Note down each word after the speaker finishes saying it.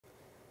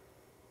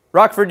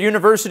Rockford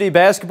University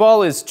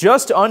basketball is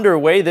just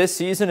underway this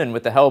season, and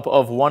with the help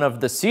of one of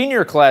the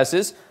senior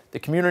classes, the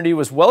community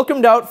was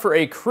welcomed out for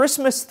a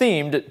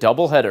Christmas-themed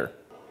doubleheader.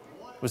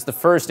 It was the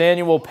first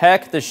annual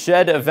Pack the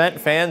Shed event.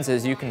 Fans,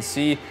 as you can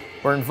see,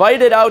 were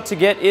invited out to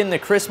get in the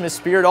Christmas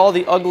spirit. All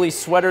the ugly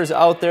sweaters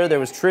out there. There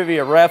was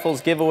trivia,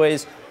 raffles,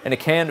 giveaways, and a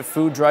canned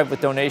food drive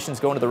with donations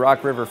going to the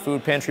Rock River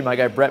Food Pantry. My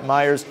guy Brett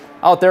Myers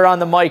out there on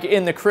the mic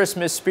in the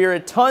Christmas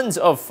spirit. Tons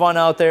of fun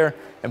out there.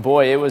 And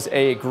boy, it was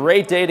a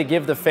great day to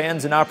give the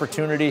fans an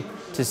opportunity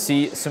to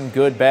see some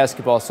good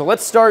basketball. So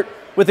let's start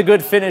with a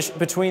good finish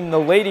between the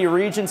Lady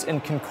Regents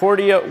and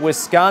Concordia,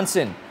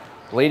 Wisconsin.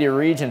 Lady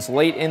Regents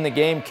late in the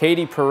game,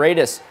 Katie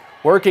Paredes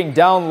working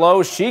down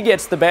low. She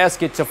gets the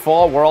basket to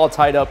fall. We're all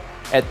tied up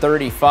at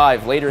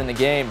 35. Later in the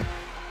game,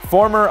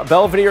 former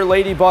Belvedere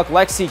Lady Buck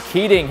Lexi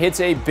Keating hits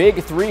a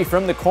big three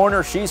from the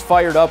corner. She's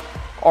fired up.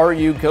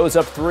 RU goes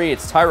up three.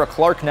 It's Tyra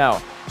Clark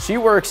now. She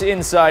works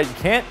inside.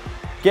 Can't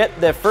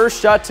get the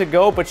first shot to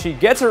go, but she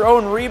gets her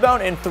own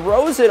rebound and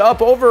throws it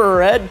up over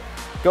her head.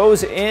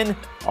 Goes in.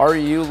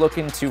 RU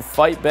looking to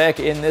fight back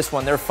in this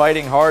one. They're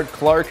fighting hard.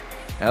 Clark,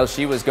 well,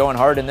 she was going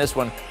hard in this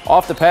one.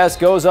 Off the pass,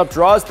 goes up,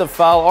 draws the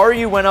foul.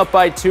 RU went up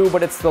by 2,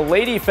 but it's the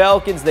Lady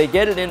Falcons. They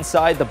get it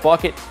inside the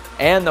bucket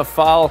and the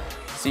foul.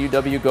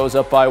 CUW goes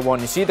up by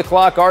 1. You see the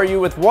clock. RU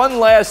with one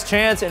last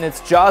chance, and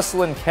it's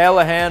Jocelyn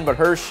Callahan, but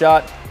her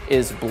shot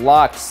is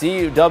blocked.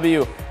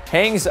 CUW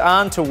hangs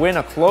on to win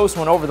a close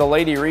one over the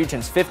Lady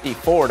Regents.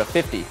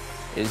 54-50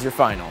 is your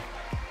final.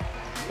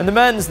 And the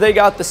men's, they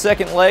got the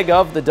second leg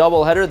of the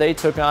doubleheader. They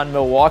took on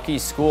Milwaukee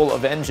School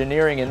of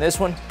Engineering in this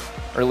one.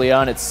 Early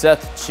on, it's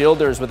Seth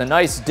Childers with a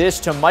nice dish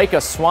to Micah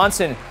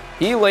Swanson.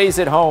 He lays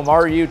it home.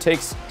 RU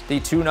takes the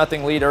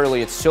 2-0 lead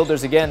early. It's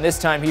Childers again. This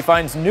time he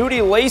finds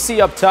Nudie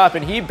Lacey up top,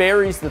 and he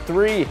buries the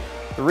three.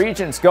 The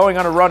Regents going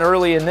on a run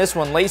early in this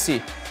one. Lacey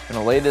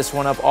going to lay this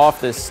one up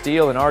off the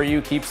steal, and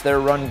RU keeps their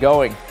run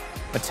going.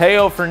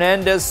 Mateo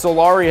Fernandez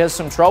Solari has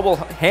some trouble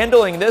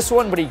handling this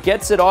one, but he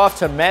gets it off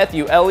to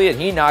Matthew Elliott.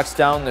 He knocks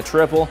down the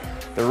triple.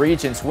 The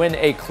Regents win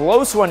a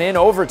close one in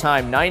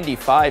overtime,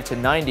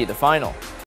 95-90 the final.